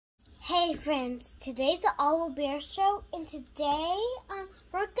Hey friends, today's the Olive Obera show, and today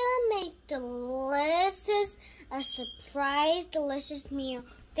we're gonna make a surprise delicious meal.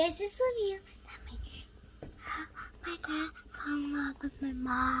 This is the meal that my dad fell in love with my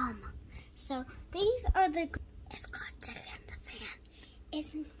mom. So these are it's called Chicken Divan.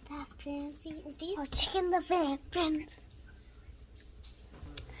 Isn't that fancy? These are Chicken Divan, friends.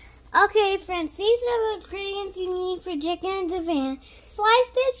 Okay, friends, these are the ingredients you need for Chicken Divan. Slice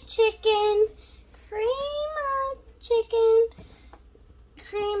this chicken,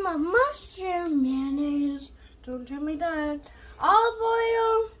 cream of mushroom, mayonnaise, don't tell me that, olive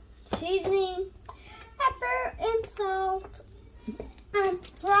oil, seasoning, pepper and salt,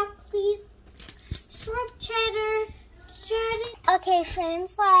 broccoli, shrimp cheddar. Okay,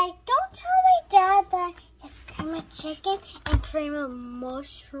 friends, don't tell my dad that it's cream of chicken and cream of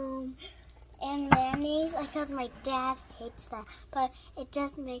mushroom and mayonnaise, because my dad hates that, but it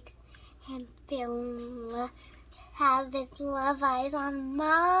just makes him have his love eyes on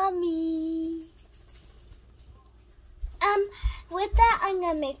mommy. With that, I'm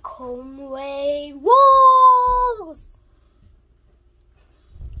gonna make homemade rolls.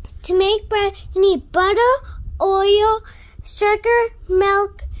 To make bread, you need butter, oil, sugar,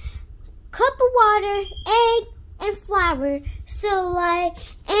 milk, cup of water, egg, and flour,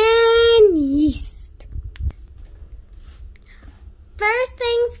 and yeast. First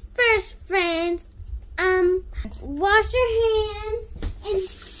things first, friends. Wash your hands and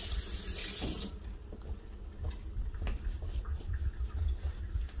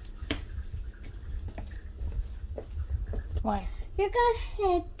why? You're gonna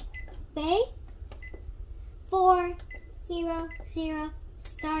hit bake 400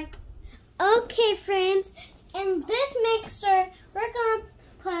 start. Okay, friends, in this mixer, we're gonna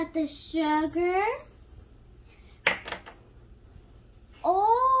put the sugar,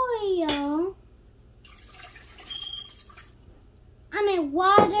 oil,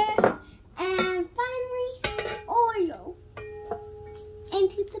 water, and finally oil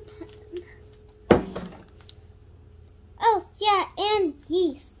into the pan. Oh yeah, and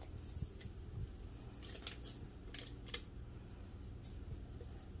yeast.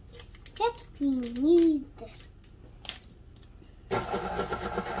 Yep, we need this.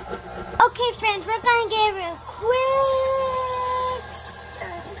 Okay, friends, we're gonna give it a quick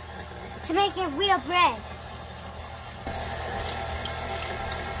stir to make it real bread.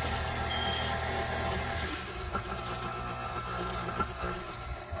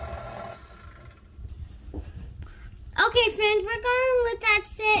 Okay, friends, we're gonna let that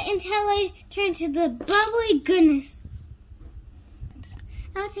sit until it turns to the bubbly goodness.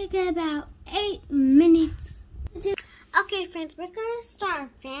 I'll take about 8 minutes. Okay, friends, we're gonna start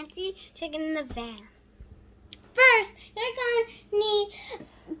fancy Chicken Divan. First, you're gonna need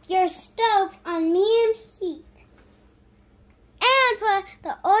your stove on medium heat. And put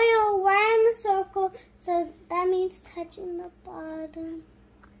the oil right in the circle, so that means touching the bottom.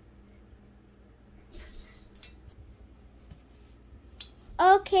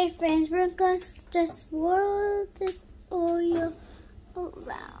 Okay, friends, we're going to just swirl this oil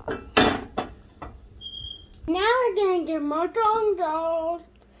around. Now we're going to get more dough,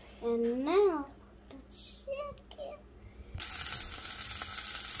 and now the chicken.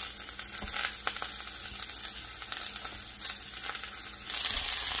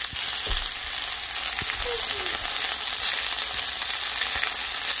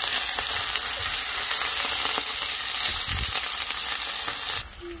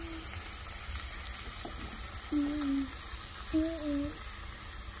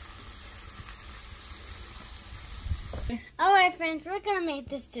 Alright, friends, we're gonna make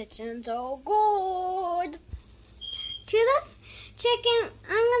this chicken so good. To the chicken,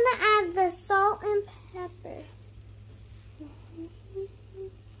 I'm gonna add the salt and pepper.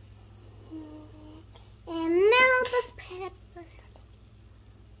 And now the pepper.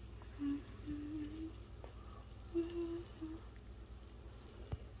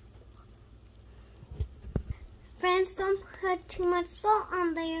 Friends, don't put too much salt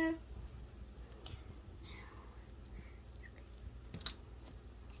on there.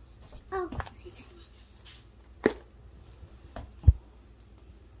 Oh,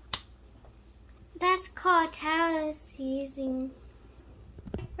 that's called Italian seasoning.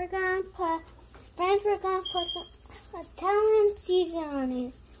 We're gonna put some Italian seasoning on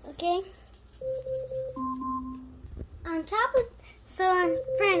it, okay?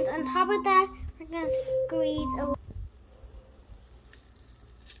 Friends, on top of that, we're gonna squeeze a little.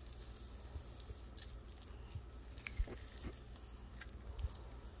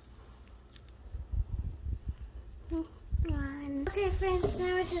 Okay, friends,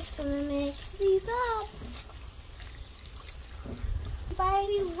 now we're just just gonna mix these up. But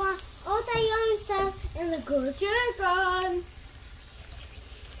we want all that yummy stuff in the good chicken.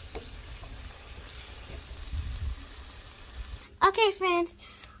 Okay, friends,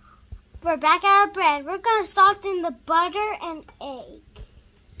 we're back out of bread. We're gonna salt in the butter and egg.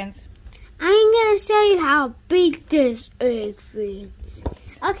 I'm gonna show you how to beat this egg, friends.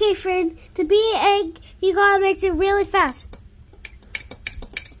 Okay, friends, to beat an egg, you gotta mix it really fast.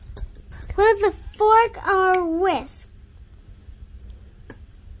 With a fork or whisk.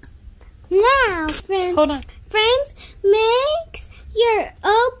 Now, friends, hold on. Friends, mix your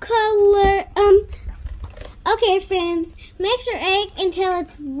oat color. Okay, friends, mix your egg until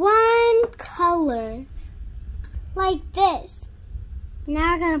it's one color, like this.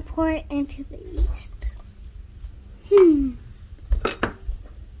 Now we're gonna pour it into the yeast.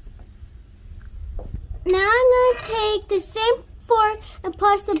 Now I'm gonna take the same fork and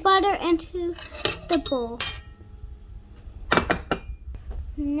push the butter into the bowl.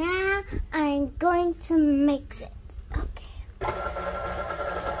 Now I'm going to mix it. Okay.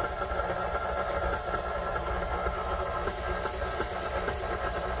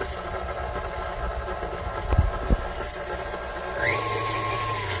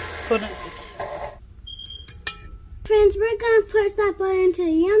 Hold on. Friends, we're gonna push that butter into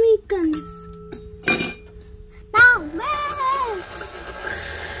the yummy goodness. Now mix!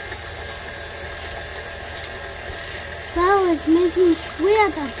 That was making sweet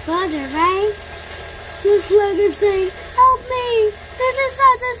of the butter, right? Just like it's saying, help me! This is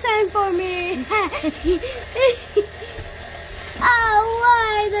such a sign for me! Oh,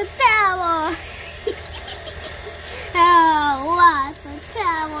 why the towel? Oh, what the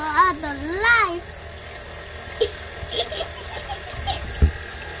towel of the life?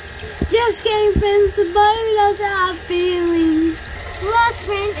 Just kidding, friends. The butter doesn't have feelings. Look,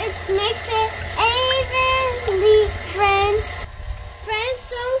 friends, it's mixed it evenly, friends. Friends,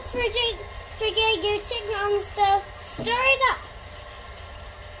 don't forget your chicken on stuff. Stir it up.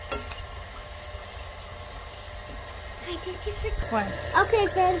 Did you forget? What? Okay,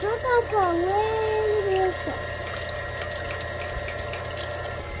 friends, we're going to put a little salt.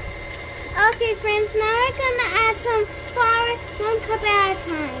 Okay, friends, now we're going to add some flour, 1 cup at a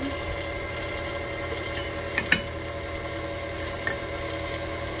time.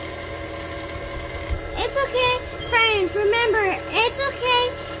 It's okay, friends, remember, it's okay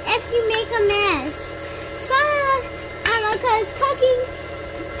if you make a mess. Because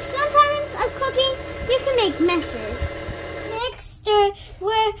sometimes cooking, you can make messes. Next,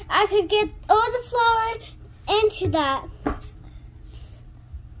 where I could get all the flour into that.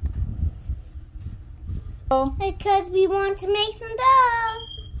 Because we want to make some dough.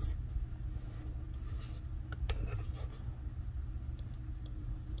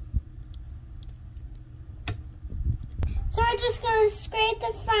 So we're just going to scrape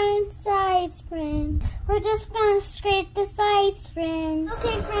the front sides, friends. We're just going to scrape the sides, friends.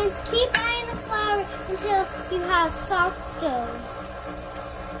 Okay, friends, keep adding the flour until you have soft dough.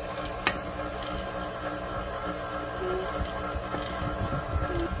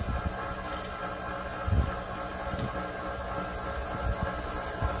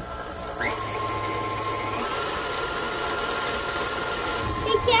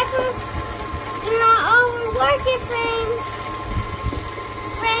 Be careful, do not overwork it, friends.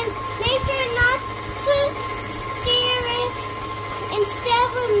 Friends, make sure not to stir it instead of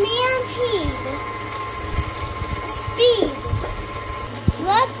speed.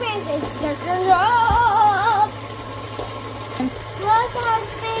 Look, friends, it's stirring up. Look how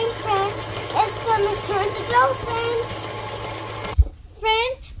it's being, friends. It's going to turn to dough, friends.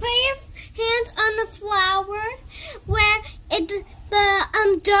 Friends, put your hands on the flour where the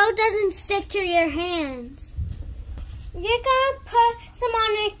dough doesn't stick to your hands. You're going to put some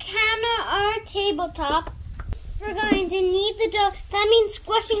on a counter or a tabletop. We're going to knead the dough. That means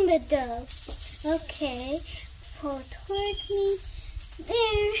squishing the dough. Okay, pull towards me.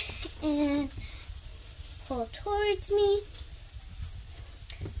 There, and pull towards me.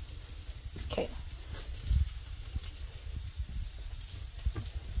 Okay.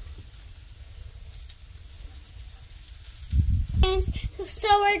 So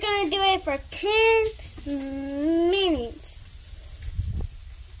we're going to do it for 10 minutes.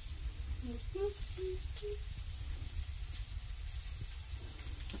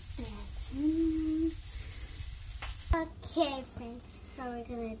 Okay, friends, so we're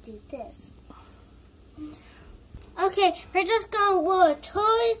going to do this. Okay, we're just going to roll it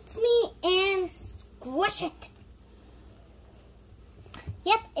towards me and squish it.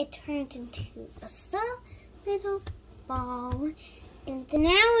 Yep, it turns into a soft little ball. And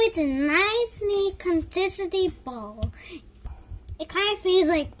now it's a nice, neat consistency ball. It kind of feels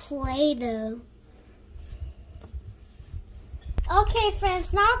like Play-Doh. Okay,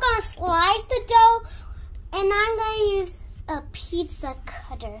 friends, now I'm going to slice the dough, and I'm going to use a pizza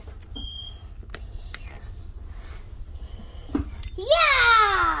cutter.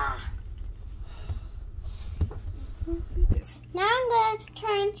 Yeah! Now I'm going to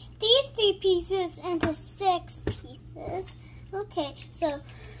turn these 3 pieces into 6 pieces. Okay, so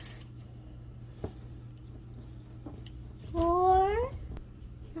 4.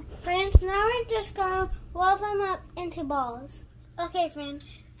 Friends, now we're just going to roll them up into balls. Okay, friends,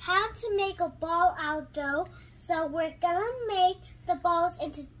 how to make a ball out of dough. So we're going to make the balls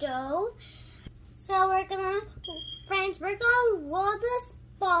into dough. So we're going to, friends, we're going to roll this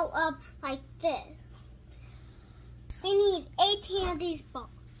ball up like this. We need 18 of these balls.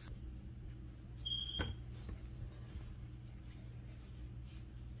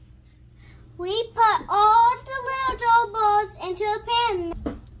 We put all the little dough balls into a pan.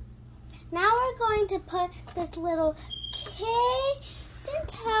 Now we're going to put this little kitchen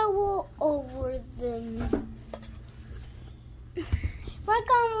towel over them. We're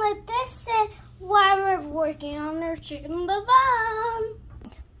going to let this sit while we're working on our chicken divan.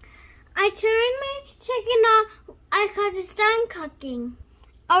 I turned my chicken off because it's done cooking.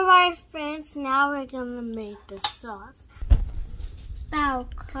 Alright, friends, now we're going to make the sauce.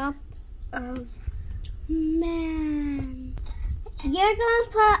 About a cup of man. You're going to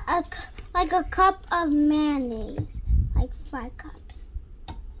put a cup of mayonnaise, like 5 cups.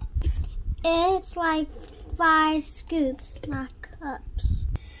 It's like 5 scoops, not cups.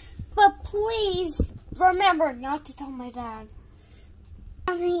 But please remember not to tell my dad.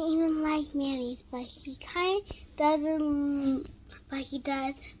 He doesn't even like mayonnaise, but he kind of doesn't. But he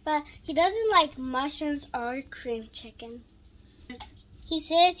does. But he doesn't like mushrooms or cream chicken. He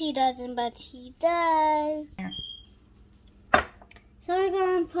says he doesn't, but he does. So we're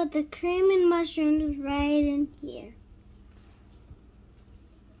going to put the cream and mushrooms right in here.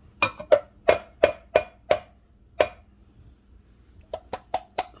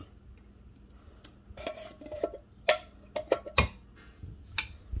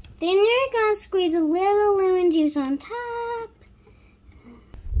 Then you're going to squeeze a little lemon juice on top.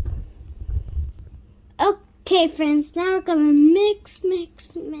 Okay, friends, now we're going to mix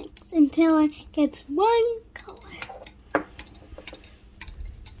until it gets one color.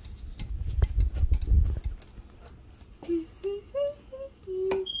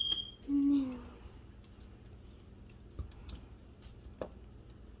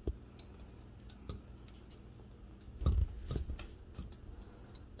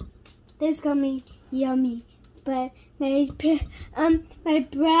 This is gonna be yummy, but my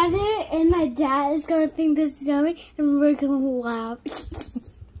brother and my dad is gonna think this is yummy, and we're gonna laugh.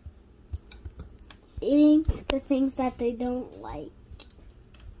 Eating the things that they don't like.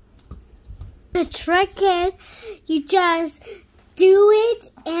 The trick is you just do it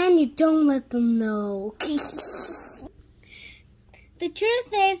and you don't let them know. The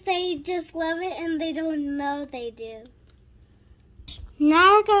truth is they just love it and they don't know they do.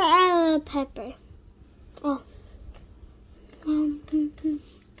 Now we're going to add a little pepper. Oh.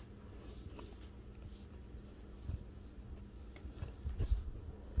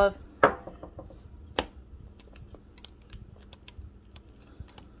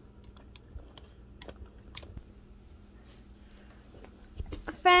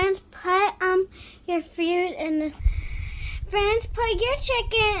 Friends, put your fruit in this. Friends, put your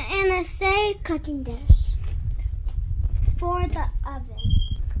chicken in a safe cooking dish for the oven.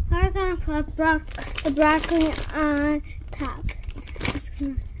 Now we're gonna put the broccoli on top. Just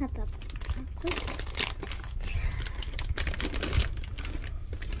gonna have the broccoli.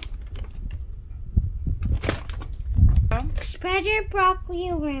 Spread your broccoli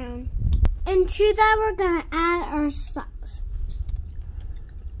around. And to that, we're gonna add our sauce.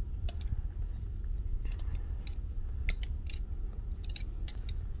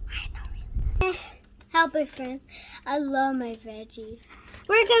 Help it, friends. I love my veggies.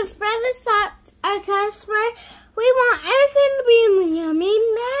 We're going to spread the sauce because we want everything to be yummy,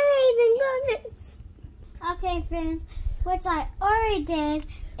 mayonnaise, and goodness. Okay, friends, which I already did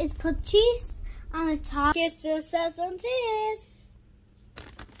is put cheese on the top. Get yourself some cheese.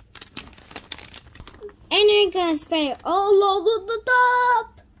 And you're going to spread it all over the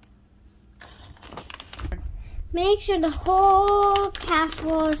top. Make sure the whole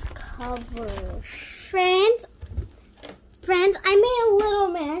casserole is covered. Friends, I made a little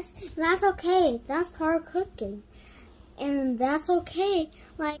mess, and that's okay. That's part of cooking, and that's okay.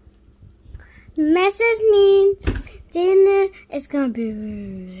 Like, Messes means dinner is gonna be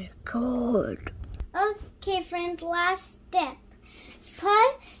really good. Okay, friends, last step.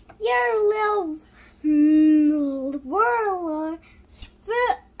 Put your little whirler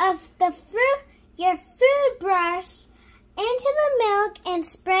your food brush into the milk and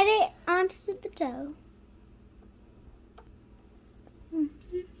spread it onto the dough.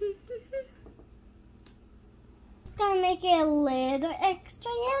 It's gonna make it a little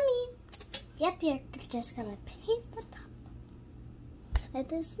extra yummy. Yep, you're just gonna paint the top with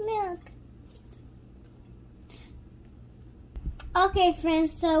this milk. Okay,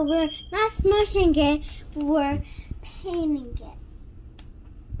 friends, so we're not smushing it, we're painting it.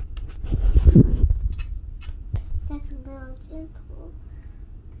 That's a little gentle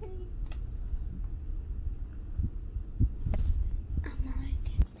paint.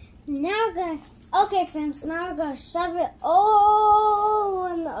 Okay, friends, now we're gonna shove it all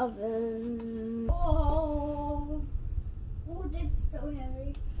in the oven. Oh, this is so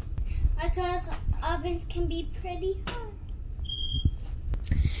heavy. Because ovens can be pretty hot.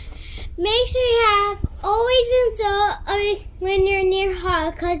 Make sure you have always install when you're near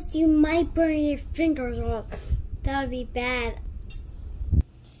hot, because you might burn your fingers off. That would be bad.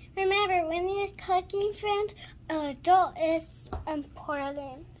 Remember, when you're cooking, friends, an adult is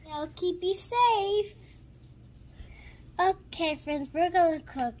important. They'll keep you safe. Okay, friends, we're going to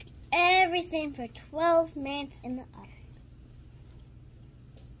cook everything for 12 minutes in the oven.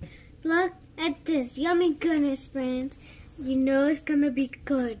 Look at this yummy goodness, friends. You know it's going to be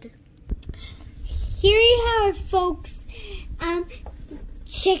good. Here you have it, folks.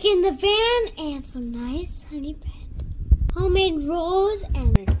 Chicken Divan and some nice honey bread. Homemade rolls,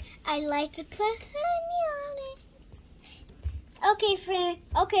 and I like to put honey on it.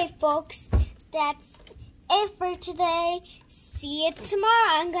 Okay, folks, that's it for today. See you tomorrow.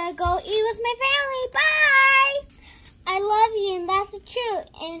 I'm gonna go eat with my family. Bye. I love you, and that's the truth.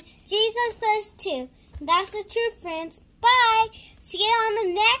 And Jesus does too. That's the truth, friends. Bye. See you on the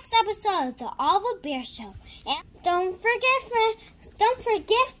next episode of the Olive Obera Show. And don't forget,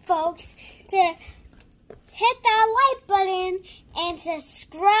 folks, to hit that like button and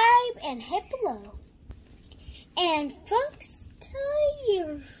subscribe and hit below. And folks, tell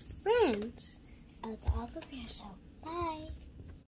your friends of the Olive Obera Show. Bye.